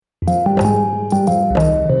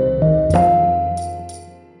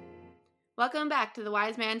Welcome back to The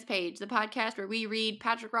Wise Man's Page, the podcast where we read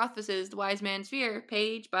Patrick Rothfuss's The Wise Man's Fear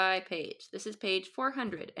page by page. This is page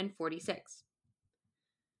 446.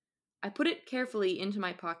 I put it carefully into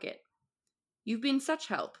my pocket. You've been such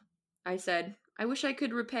help, I said. I wish I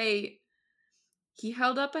could repay... He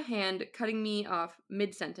held up a hand, cutting me off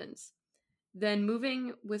mid-sentence. Then,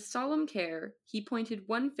 moving with solemn care, he pointed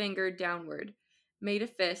one finger downward, made a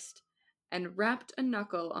fist, and rapped a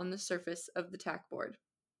knuckle on the surface of the tackboard.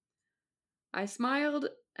 I smiled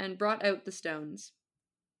and brought out the stones.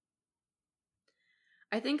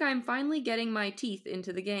 I think I'm finally getting my teeth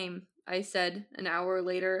into the game, I said an hour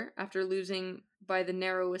later after losing by the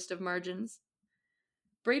narrowest of margins.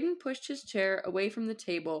 Braden pushed his chair away from the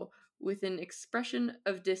table with an expression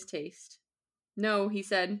of distaste. No, he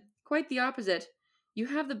said, quite the opposite. You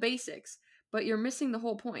have the basics, but you're missing the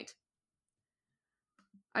whole point.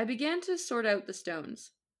 I began to sort out the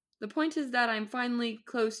stones. The point is that I'm finally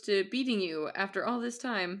close to beating you after all this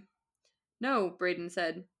time. No, Braden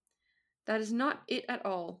said. That is not it at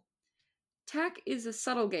all. Tack is a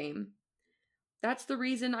subtle game. That's the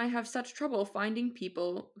reason I have such trouble finding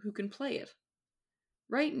people who can play it.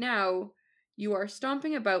 Right now, you are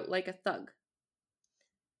stomping about like a thug.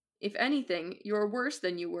 If anything, you're worse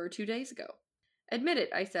than you were 2 days ago. Admit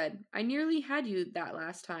it, I said. I nearly had you that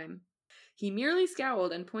last time. He merely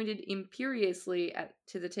scowled and pointed imperiously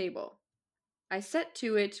to the table. I set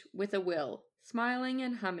to it with a will, smiling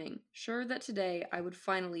and humming, sure that today I would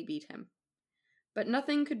finally beat him. But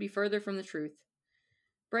nothing could be further from the truth.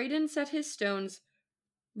 Braden set his stones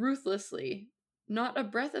ruthlessly, not a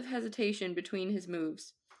breath of hesitation between his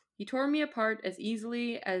moves. He tore me apart as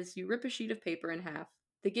easily as you rip a sheet of paper in half.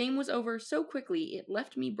 The game was over so quickly it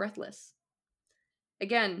left me breathless.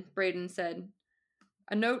 Again, Braden said,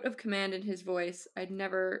 a note of command in his voice I'd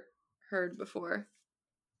never heard before.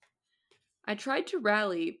 I tried to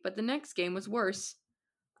rally, but the next game was worse.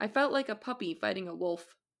 I felt like a puppy fighting a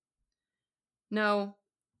wolf. No,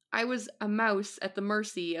 I was a mouse at the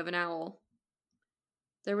mercy of an owl.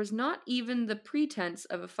 There was not even the pretense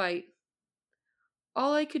of a fight.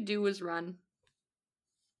 All I could do was run.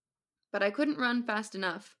 But I couldn't run fast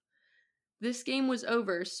enough. This game was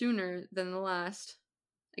over sooner than the last.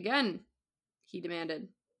 Again, he demanded.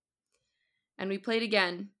 And we played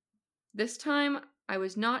again. This time, I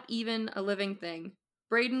was not even a living thing.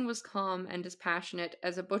 Braden was calm and dispassionate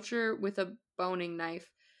as a butcher with a boning knife.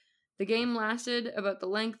 The game lasted about the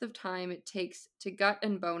length of time it takes to gut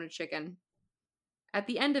and bone a chicken. At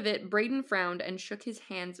the end of it, Braden frowned and shook his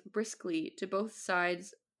hands briskly to both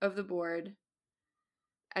sides of the board,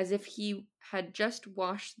 as if he had just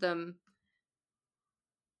washed them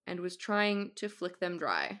and was trying to flick them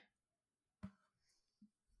dry.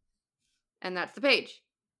 And that's the page.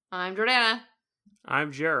 I'm Jordana.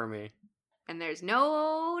 I'm Jeremy. And there's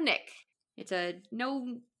no Nick. It's a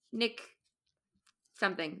no Nick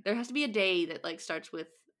something. There has to be a day that starts with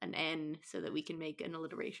an N so that we can make an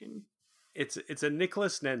alliteration. It's a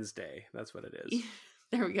Nicholas Nens Day. That's what it is.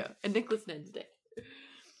 There we go. A Nicholas Nens Day.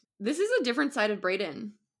 This is a different side of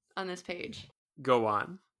Braden on this page. Go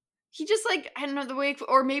on. He just I don't know the way,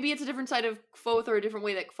 or maybe it's a different side of Kvothe or a different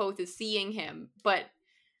way that Kvothe is seeing him, but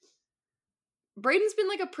Braden's been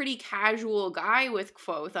a pretty casual guy with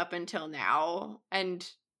Kvothe up until now, and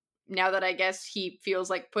now that I guess he feels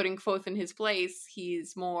like putting Kvothe in his place,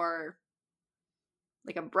 he's more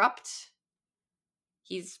abrupt.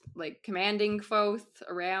 He's commanding Kvothe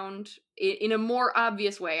around in a more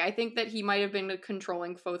obvious way. I think that he might have been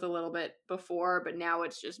controlling Kvothe a little bit before, but now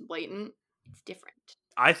it's just blatant. It's different.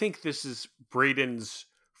 I think this is Braden's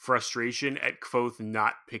frustration at Kvothe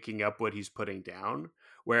not picking up what he's putting down,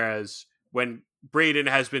 whereas when Braden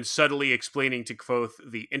has been subtly explaining to Kvothe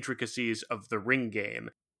the intricacies of the ring game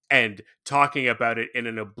and talking about it in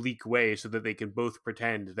an oblique way so that they can both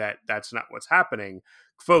pretend that that's not what's happening,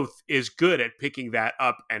 Kvothe is good at picking that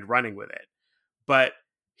up and running with it. But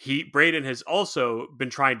Braden has also been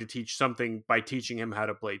trying to teach something by teaching him how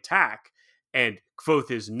to play tack, and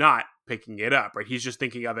Kvothe is not picking it up, right? He's just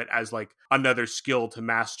thinking of it as another skill to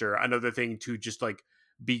master, another thing to just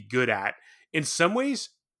be good at. In some ways,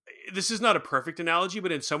 this is not a perfect analogy,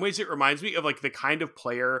 but in some ways it reminds me of the kind of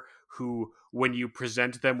player who, when you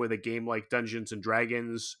present them with a game like Dungeons and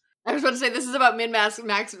Dragons... I was about to say, this is about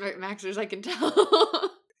min-maxers, I can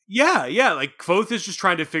tell. Yeah. Kvothe is just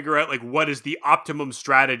trying to figure out, what is the optimum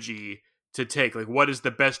strategy to take? What is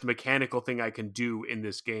the best mechanical thing I can do in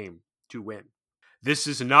this game to win? This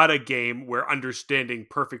is not a game where understanding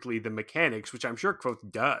perfectly the mechanics, which I'm sure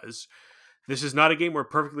Kvothe does. This is not a game where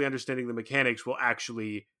perfectly understanding the mechanics will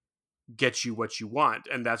actually get you what you want.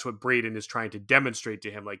 And that's what Braden is trying to demonstrate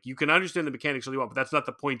to him. You can understand the mechanics all you want, but that's not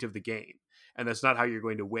the point of the game. and that's not how you're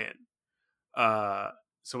going to win.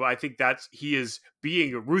 So I think he is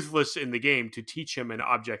being ruthless in the game to teach him an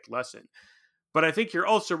object lesson. But I think you're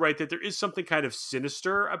also right that there is something kind of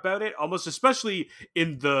sinister about it, almost especially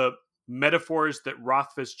in the metaphors that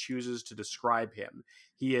Rothfuss chooses to describe him.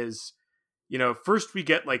 He is, first we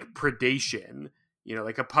get like predation,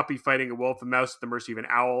 like a puppy fighting a wolf, a mouse at the mercy of an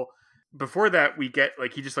owl. Before that, we get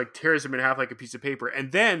like he just like tears him in half like a piece of paper.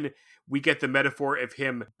 And then we get the metaphor of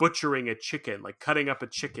him butchering a chicken, like cutting up a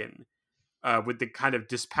chicken with the kind of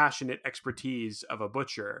dispassionate expertise of a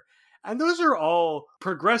butcher. And those are all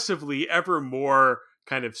progressively ever more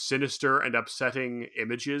kind of sinister and upsetting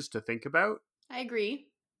images to think about. I agree.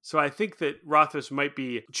 So I think that Rothfuss might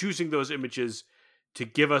be choosing those images to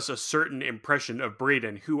give us a certain impression of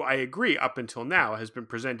Braden, who I agree up until now has been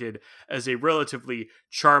presented as a relatively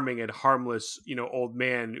charming and harmless, old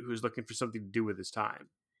man who's looking for something to do with his time.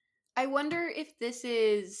 I wonder if this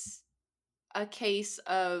is a case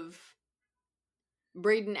of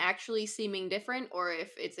Braden actually seeming different, or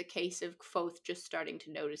if it's a case of Kvothe just starting to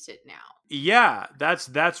notice it now. Yeah,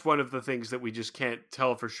 that's one of the things that we just can't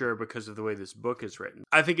tell for sure because of the way this book is written.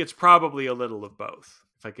 I think it's probably a little of both,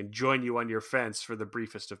 if I can join you on your fence for the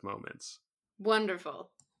briefest of moments. Wonderful.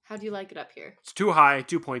 How do you like it up here? It's too high,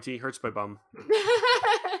 too pointy, hurts my bum.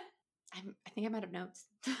 I think I'm out of notes.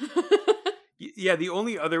 Yeah, the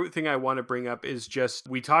only other thing I want to bring up is just,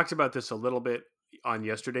 we talked about this a little bit on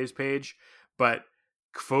yesterday's page, but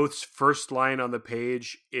Kvothe's first line on the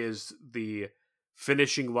page is the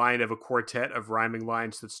finishing line of a quartet of rhyming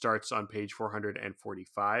lines that starts on page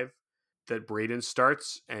 445 that Braden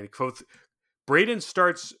starts. And Braden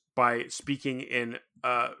starts by speaking in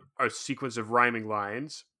a sequence of rhyming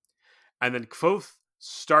lines, and then Kvothe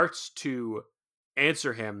starts to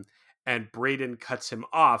answer him, and Braden cuts him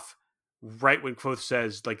off right when Kvothe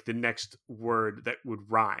says like the next word that would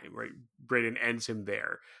rhyme, right? Braden ends him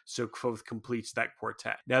there. So Kvothe completes that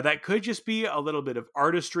quartet. Now that could just be a little bit of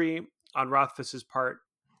artistry on Rothfuss's part.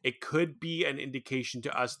 It could be an indication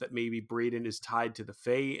to us that maybe Braden is tied to the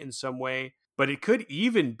Fae in some way, but it could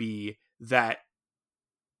even be that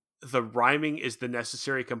the rhyming is the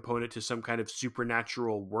necessary component to some kind of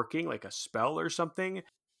supernatural working, like a spell or something.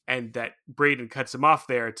 And that Braden cuts him off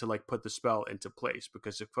there to like put the spell into place,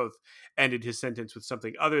 because if Kvothe ended his sentence with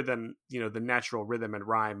something other than, the natural rhythm and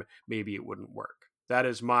rhyme, maybe it wouldn't work. That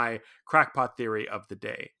is my crackpot theory of the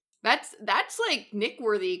day. That's like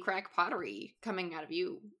Nick-worthy crackpottery coming out of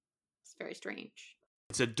you. It's very strange.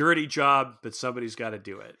 It's a dirty job, but somebody's got to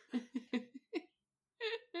do it.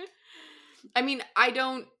 I mean, I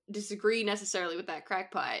don't disagree necessarily with that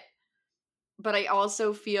crackpot. But I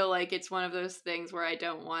also feel like it's one of those things where I'm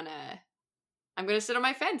going to sit on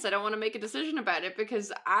my fence. I don't want to make a decision about it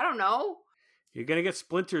because I don't know. You're going to get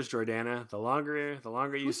splinters, Jordana. The longer you sit up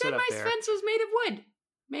there. Who said my fence was made of wood?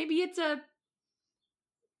 Maybe it's I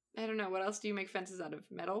don't know. What else do you make fences out of?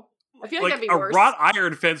 Metal? I feel like that'd be worse. A wrought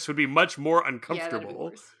iron fence would be much more uncomfortable. Yeah, that'd be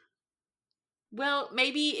worse. Well,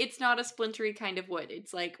 maybe it's not a splintery kind of wood.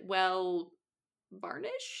 It's like,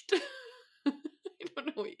 varnished? I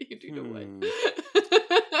don't know what you do to wood.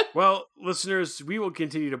 Well, listeners, we will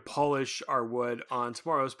continue to polish our wood on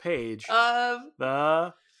tomorrow's page of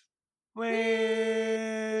The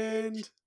Wind.